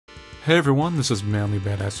Hey everyone, this is Manly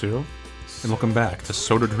Badass Hero, and welcome back to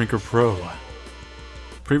Soda Drinker Pro.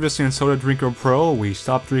 Previously in Soda Drinker Pro, we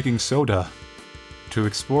stopped drinking soda to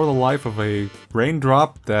explore the life of a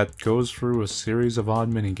raindrop that goes through a series of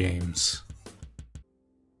odd minigames.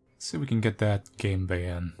 Let's see if we can get that game bay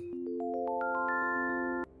in.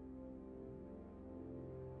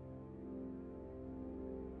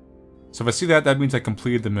 So if I see that, that means I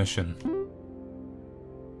completed the mission.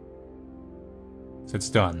 So it's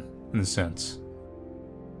done, in a sense.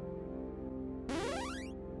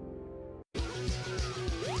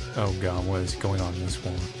 Oh god, what is going on in this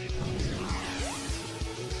one?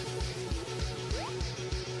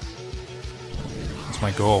 What's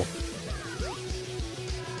my goal?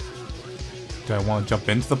 Do I want to jump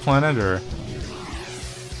into the planet, or...?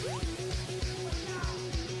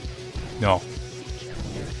 No.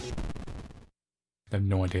 I have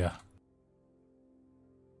no idea.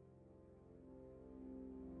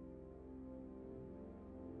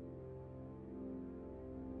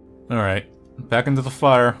 Alright, back into the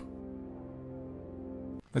fire.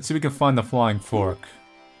 Let's see if we can find the flying fork.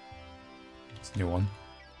 It's a new one.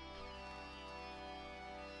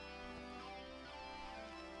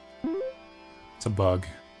 It's a bug.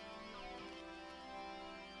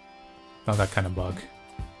 Not that kind of bug.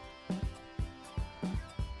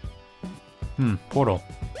 Portal.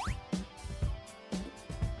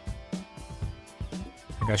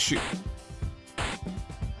 I gotta shoot.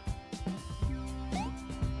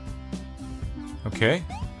 Okay.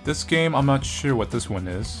 This game, I'm not sure what this one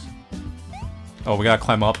is. Oh, we gotta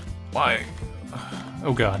climb up. Why?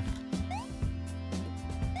 Oh god.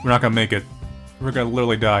 We're not gonna make it. We're gonna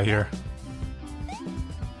literally die here.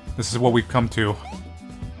 This is what we've come to.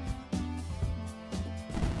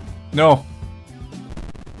 No!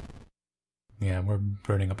 Yeah, we're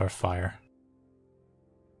burning up our fire.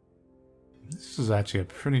 This is actually a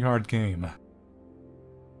pretty hard game.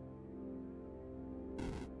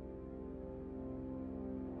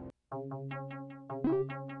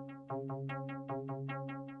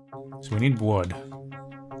 So we need wood.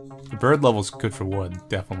 The bird level's good for wood,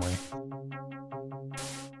 definitely.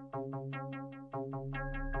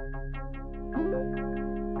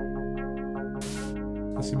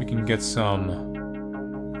 Let's see if we can get some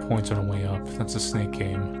points on the way up. That's a snake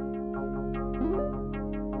game.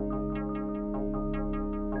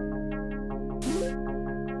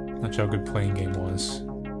 Not sure how good playing game was.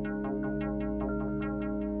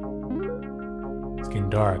 It's getting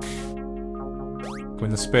dark. Go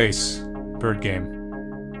into space. Bird game.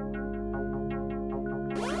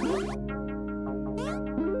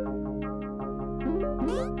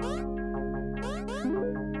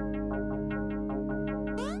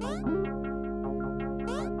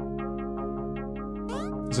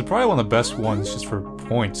 This is probably one of the best ones just for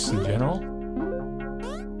points in general.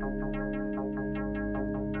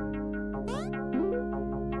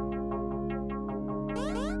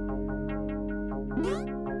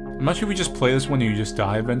 I'm not sure if we just play this one and you just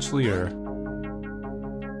die eventually, or...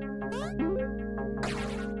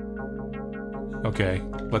 Okay,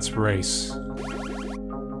 let's race.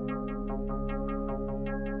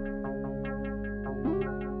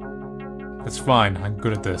 That's fine, I'm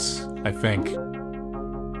good at this, I think.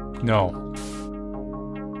 No.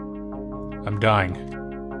 I'm dying.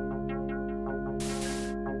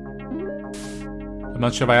 I'm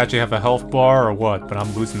not sure if I actually have a health bar or what, but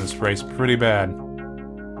I'm losing this race pretty bad.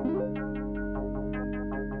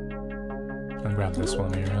 I'll grab this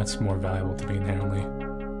one here, that's more valuable to me inherently.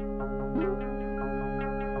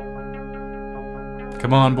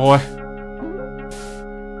 Come on, boy.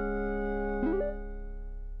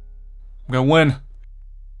 I'm gonna win.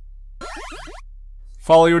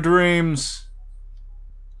 Follow your dreams!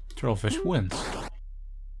 Turtlefish wins.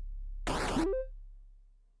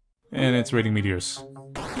 And it's raiding meteors.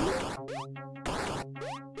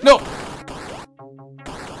 No!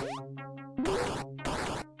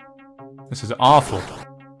 This is awful.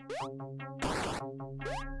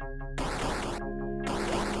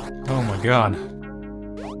 Oh my god.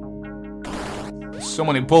 So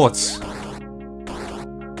many bullets.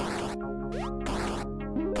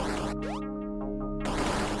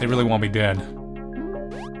 They really want me dead.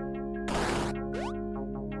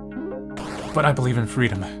 But I believe in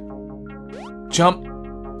freedom. Jump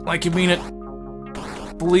like you mean it.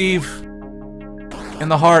 Believe in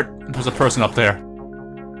the heart. There's a person up there.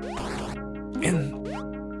 In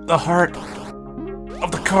the heart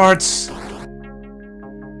of the cards.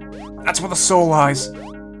 That's where the soul lies.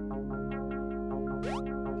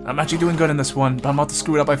 I'm actually doing good in this one, but I'm about to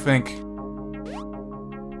screw it up, I think.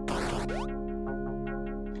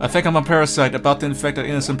 I think I'm a parasite about to infect an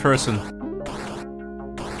innocent person.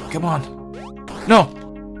 Come on. No!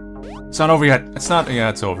 It's not over yet. It's not... Yeah,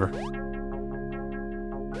 it's over.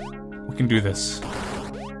 We can do this.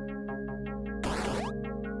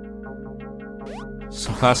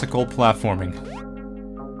 Some classic old platforming.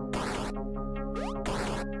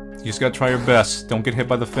 You just gotta try your best. Don't get hit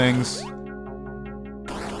by the things.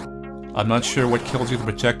 I'm not sure what kills you, the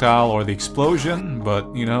projectile or the explosion,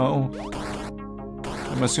 but, you know...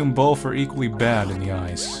 I'm gonna assume both are equally bad in the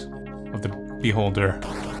eyes of the beholder.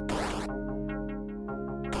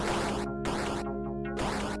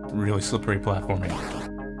 Really slippery platforming.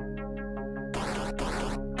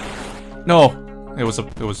 No! It was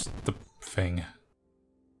the thing.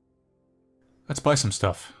 Let's buy some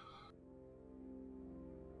stuff.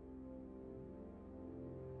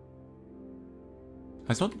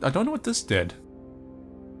 I don't know what this did.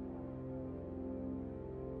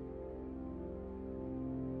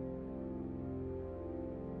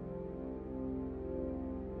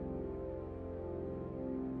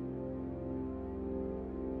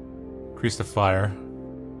 Increase the fire.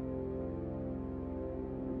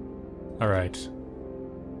 Alright.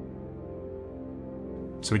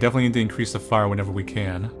 So we definitely need to increase the fire whenever we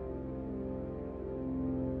can.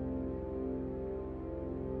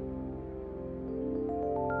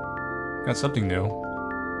 Got something new.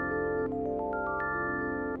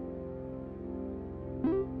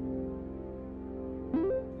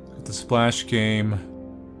 Got the splash game.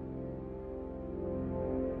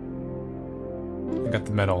 I got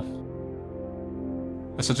the medal.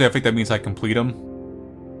 Essentially, I think that means I complete them.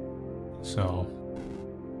 So...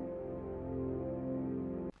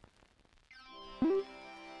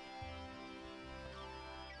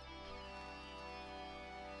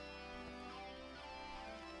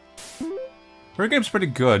 Her game's pretty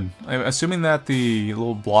good. I'm assuming that the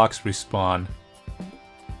little blocks respawn.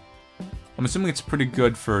 I'm assuming it's pretty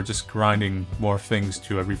good for just grinding more things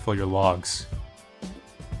to refill your logs.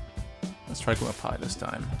 Let's try to go up high this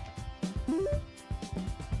time.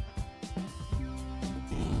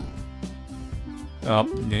 Oh,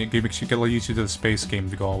 yeah, you gotta use you to the space game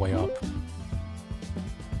to go all the way up.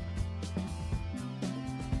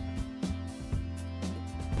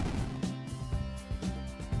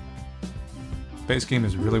 Space game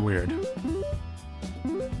is really weird.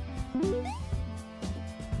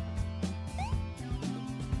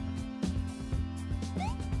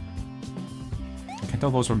 I can't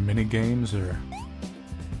tell those were mini games or...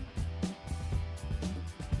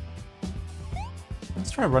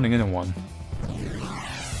 Let's try running into one.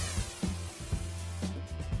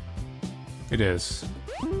 It is.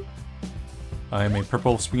 I am a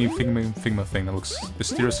purple springy Figma thing that looks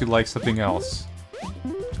mysteriously like something else.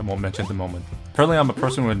 Which I won't mention at the moment. Apparently I'm a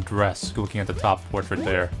person with a dress, looking at the top portrait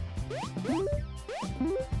there.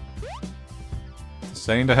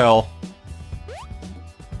 Descending to hell.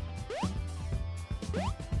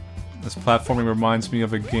 This platforming reminds me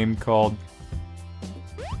of a game called...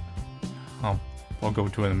 Oh, I'll go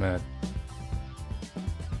to it in a minute.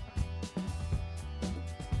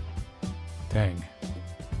 Dang.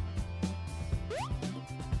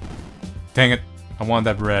 Dang it! I wanted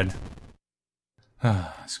that red.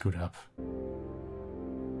 Ah, I screwed up.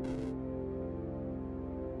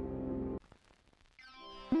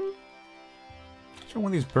 Try one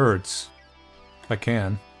of these birds. If I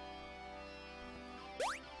can.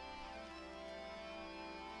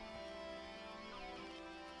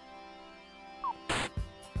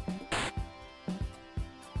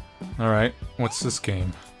 Alright, what's this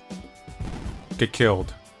game? Get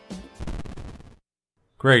killed.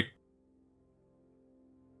 Great.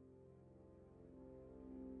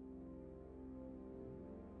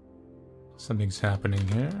 Something's happening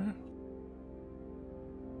here.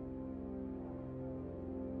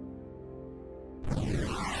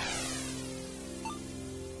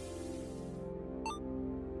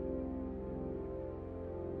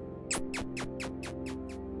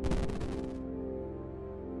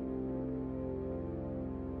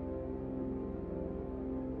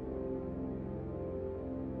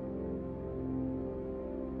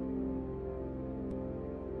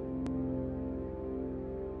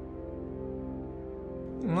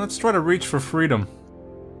 Let's try to reach for freedom.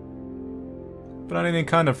 But not any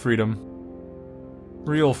kind of freedom.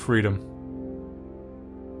 Real freedom.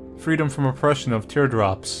 Freedom from oppression of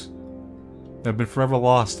teardrops that have been forever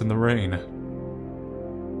lost in the rain.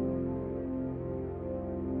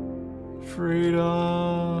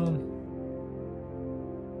 Freedom.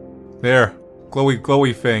 There. Glowy,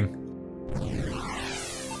 glowy thing.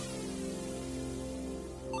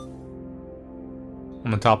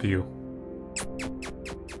 I'm on top of you.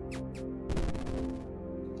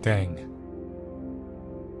 Dang.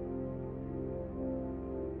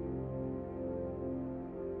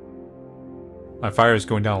 My fire is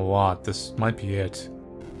going down a lot. This might be it.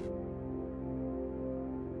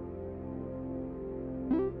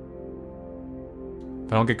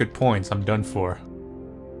 If I don't get good points, I'm done for.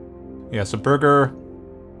 Yeah, so Burger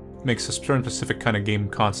makes a certain specific kind of game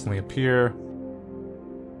constantly appear.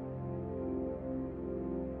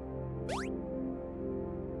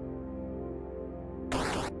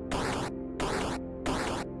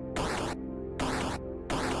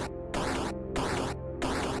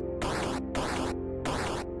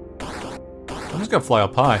 I'm just gonna fly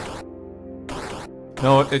up high.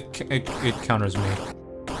 No, it counters me.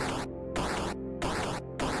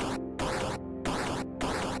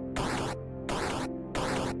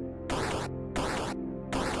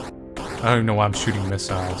 I don't even know why I'm shooting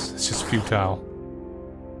missiles. It's just futile.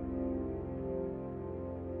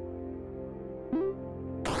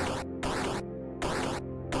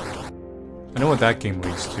 I know what that game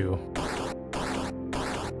leads to.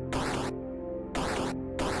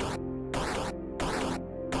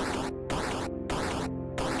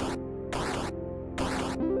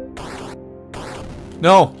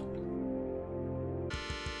 No!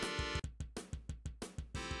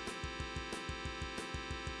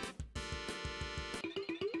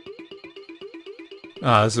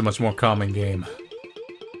 Ah, this is a much more common game.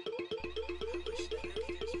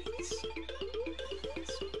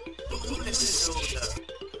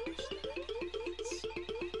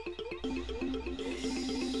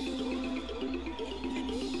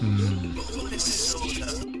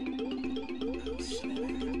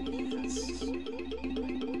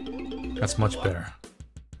 That's much better.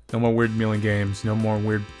 No more weird melee games, no more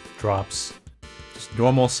weird drops. Just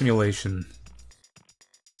normal simulation.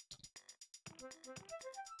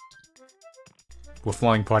 With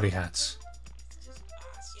flying party hats.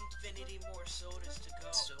 Infinity more sodas to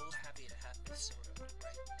go. So happy to have this soda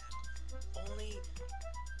right now. Only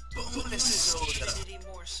infinity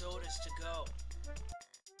more sodas to go.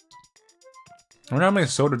 I wonder how many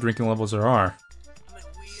soda drinking levels there are. I'm in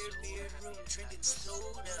a weird room drinking soda.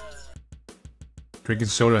 Drinking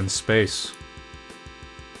soda in space.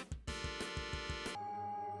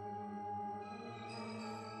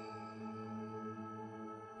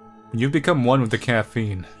 You've become one with the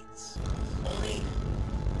caffeine. Only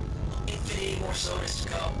infinity more sodas to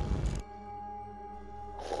go.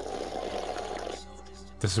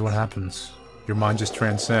 This is what happens. Your mind just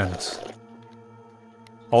transcends.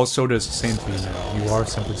 All soda is the same to you now. You are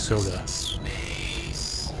simply soda.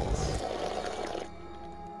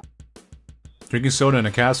 Drinking soda in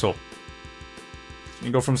a castle. You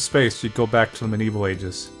go from space, you go back to the medieval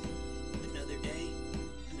ages. Another day,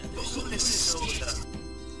 another soda.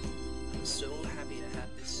 I'm so happy to have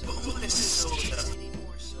this soda. I need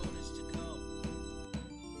more sodas to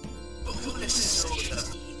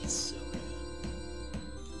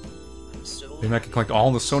go. Maybe I can collect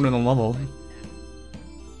all the soda in the level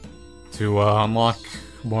to unlock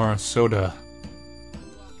more soda.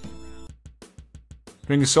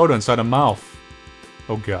 Drinking soda inside a mouth.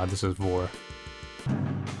 Oh god, this is war.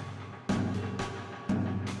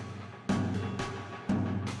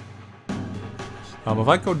 If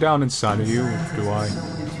I go down inside of you,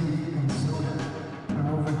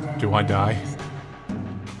 do I die?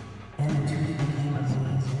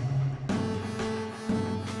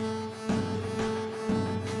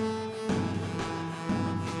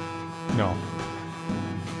 No.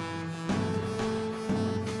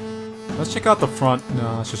 Let's check out the front.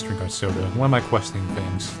 No, let's just drink our soda. Why am I questioning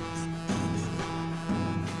things?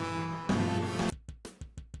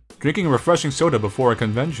 Drinking a refreshing soda before a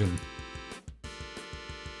convention.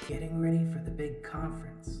 Getting ready for the big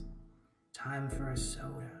conference. Time for a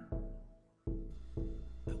soda. I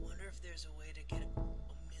wonder if there's a way to get a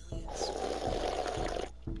million sodas.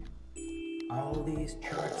 All these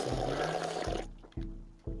charts and graphs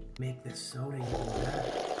make this soda even better.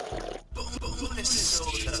 This is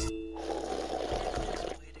soda.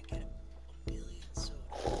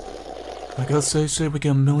 I gotta say we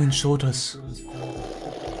get a million sodas.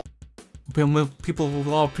 A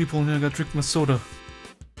lot of people in here gotta drink my soda.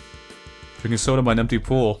 Drinking soda by an empty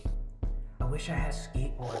pool. I wish I had a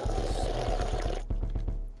skateboard on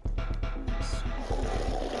this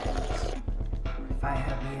soda. If I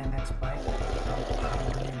had a BMX bike, I'd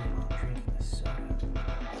probably win while drinking a soda.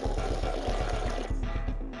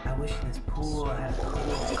 I wish this pool had a cool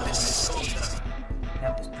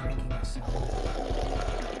that was drinking a soda.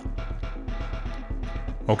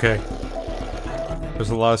 Okay. There's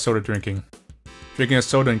a lot of soda drinking. Drinking a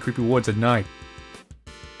soda in creepy woods at night.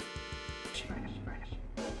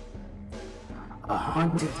 A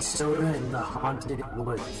haunted soda in the haunted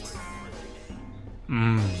woods.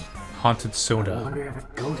 Haunted I soda. wonder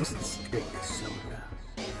if ghosts drink this soda.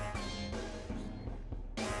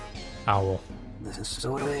 Owl. The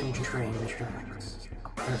soda and train tracks. A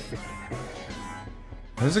perfect pair.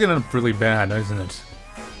 This is gonna end up really bad, isn't it?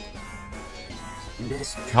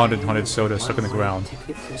 This Haunted soda stuck in the ground.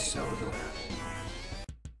 ticket to soda.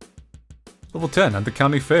 Level 10 at the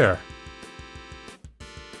county fair.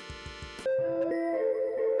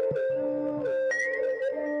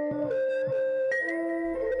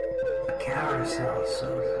 A carousel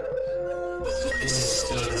soda. This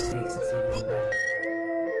soda tastes even better.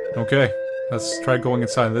 Okay, let's try going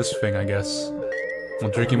inside this thing, I guess.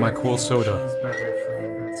 While drinking my cool soda. Cheeseburger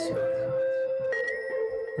flavored soda.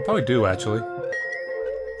 I probably do, actually.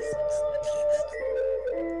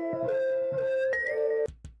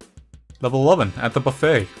 Level 11 at the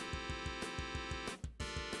buffet.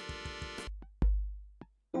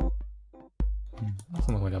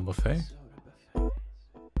 Doesn't look like a buffet.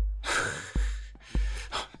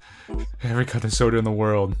 Every kind of soda in the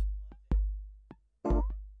world.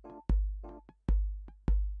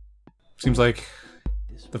 Seems like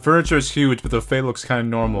the furniture is huge, but the buffet looks kind of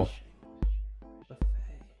normal.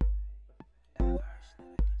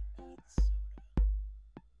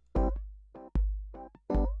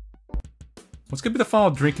 What's gonna be the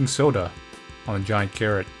final drinking soda on a giant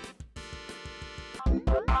carrot? There's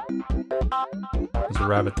a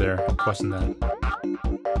rabbit there. Don't question that.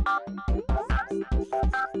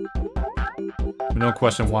 We don't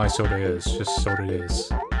question why soda is, just soda it is.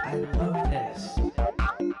 I love this.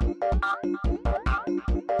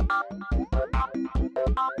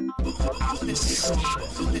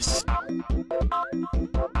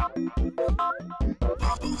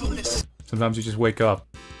 Sometimes you just wake up,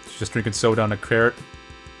 just drinking soda on a carrot.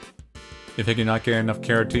 You think you're not getting enough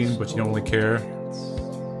carotene, but you don't really care.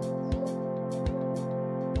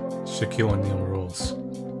 Shaquille O'Neal rules.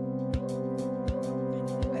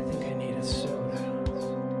 I think I need a soda.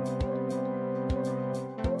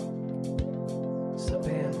 Is the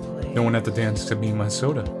band playing? No one at the dance except me and my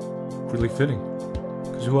soda. Really fitting.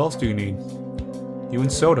 Because who else do you need? You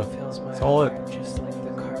and soda. Fills my That's all it. heart just like the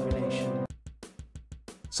carbonation.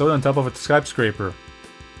 Soda on top of a skyscraper.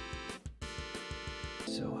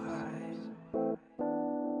 So high,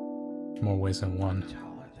 More ways than one.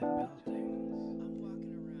 taller than buildings.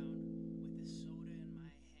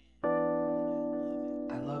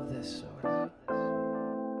 I love this soda.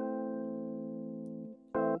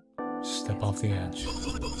 Step off the edge.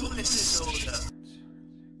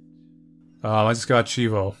 I just got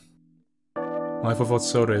Chivo. Life without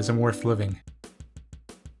soda isn't worth living.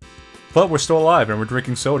 But we're still alive and we're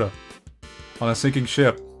drinking soda. On a sinking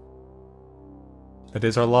ship. That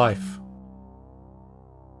is our life.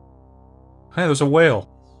 Hey, there's a whale.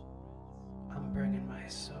 I'm bringing my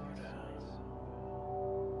soda.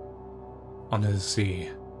 Onto the sea.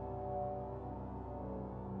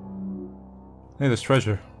 Hey, there's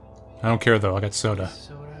treasure. I don't care though, I got soda.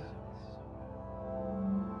 Soda.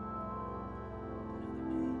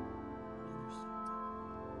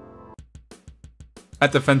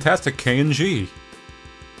 At the fantastic K&G.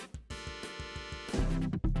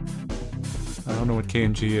 I don't know what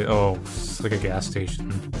K&G is. Oh, it's like a gas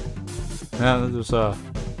station. Yeah, there's a...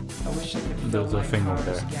 I wish I could fill There's a my thing over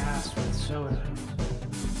car's there. gas with soda.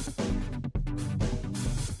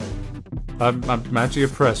 I'm actually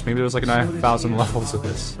impressed. Maybe there's like Soda's 9,000 here, levels of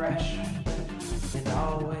always this. Fresh and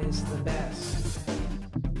always the best.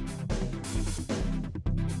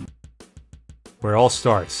 Where it all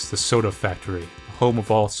starts, the soda factory, the home of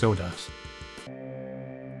all sodas. I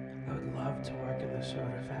would love to work in the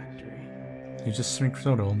soda factory. You just drink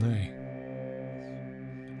soda all day.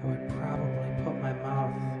 I would probably put my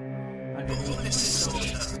mouth underneath the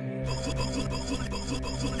soda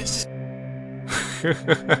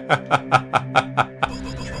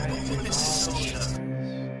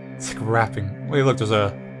It's like rapping. Wait, look, there's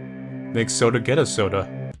a... Make soda, get a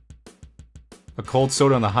soda. A cold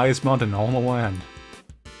soda on the highest mountain in all the land.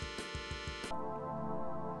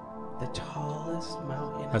 The tallest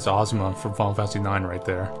mountain. That's Ozma from Final Fantasy IX right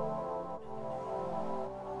there.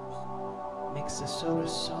 Makes the soda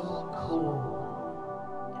so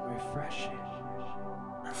cool and refreshing.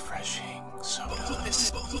 Refreshing soda.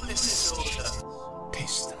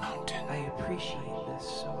 Taste the mountain, I appreciate this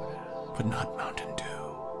soda. but not Mountain Dew.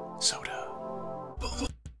 Soda.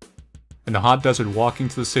 In the hot desert, walking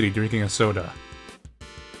to the city, drinking a soda.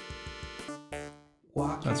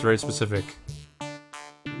 Walking That's very specific.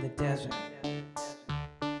 in the desert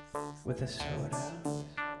with a soda.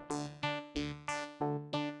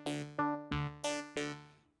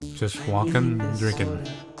 Just I walking need and this drinking.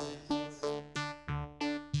 soda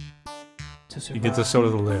to survive. You get the soda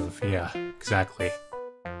to live. Yeah, exactly.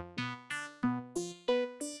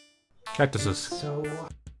 Cactuses. So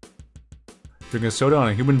Drinking a soda on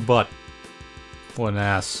a human butt. What an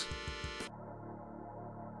ass.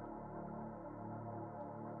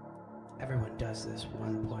 everyone does this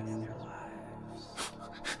one point in their lives.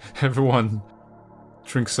 Everyone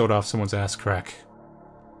drinks soda off someone's ass crack.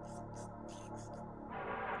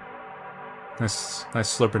 Nice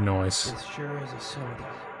slurping noise. This sure is a soda.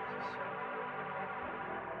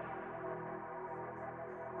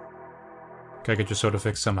 Gotta get your soda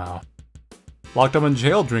fixed somehow. Locked up in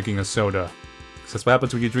jail drinking a soda. 'Cause that's what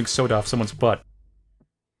happens when you drink soda off someone's butt.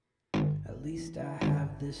 At least I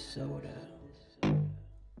have this soda.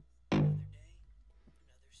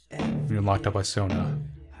 You're locked up by soda.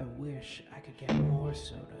 I wish I could get more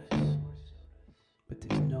sodas, but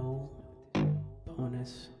there's no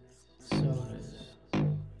bonus sodas.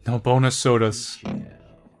 No bonus sodas. Yeah.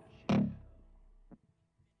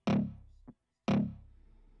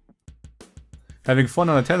 Having fun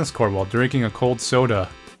on a tennis court while drinking a cold soda.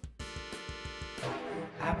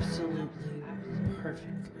 Absolutely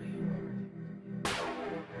perfectly.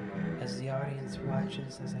 As the audience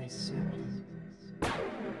watches as I sip, I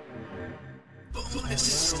learn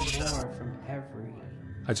more from every.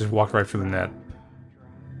 I just walked right through the net.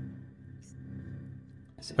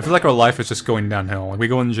 I feel like our life is just going downhill. Like we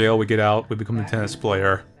go in jail, we get out, we become a tennis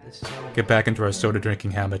player, The soda get back into our soda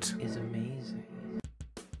drinking habit. is amazing.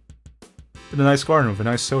 In a nice garden with a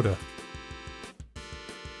nice soda.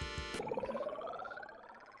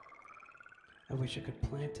 I wish I could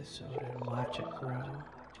plant a soda and watch it grow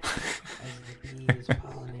as the bees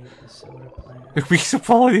pollinate the soda plant If we keep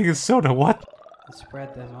pollinating a soda, what? and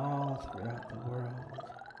spread them all throughout the world.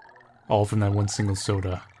 All from that one single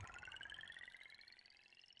soda.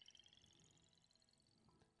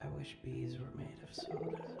 I wish bees were made of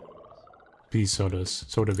soda. Bee sodas.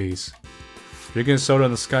 Soda bees. Drinking a soda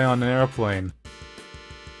in the sky on an airplane.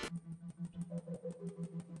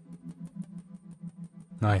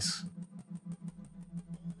 Nice.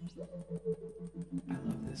 I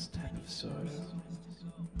love this type of soda.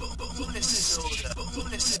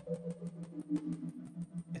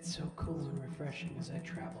 It's so cool and refreshing as I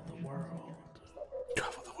travel the world.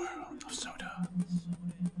 Travel the world of soda.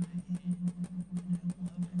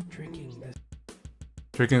 Drinking this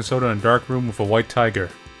Drinking soda in a dark room with a white tiger.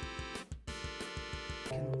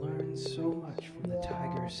 can learn so much from the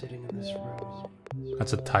tiger sitting in this room.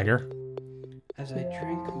 That's a tiger? As I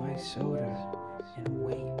drink my soda and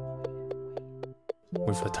wait,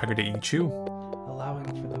 With a tiger to eat you? allowing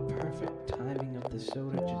for the perfect timing of the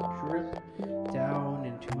soda to drip down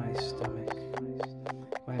into my stomach.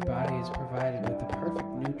 My body is provided with the perfect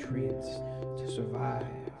nutrients to survive.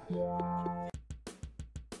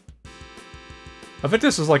 I think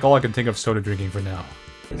this is like all I can think of soda drinking for now.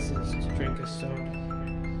 This is to drink a soda.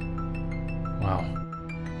 Wow.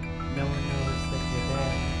 No one knows that you're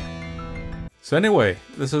there. So anyway,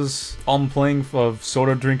 this is all I'm playing of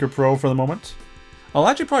Soda Drinker Pro for the moment. I'll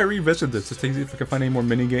actually probably revisit this to see if I can find any more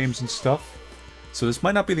mini games and stuff. So this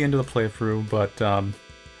might not be the end of the playthrough, but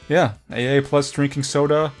yeah, AA plus drinking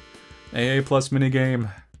soda, AA plus minigame.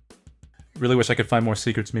 Really wish I could find more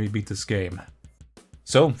secrets, maybe beat this game.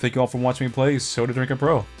 So, thank you all for watching me play Soda Drinker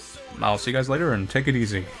Pro. I'll see you guys later and take it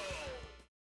easy.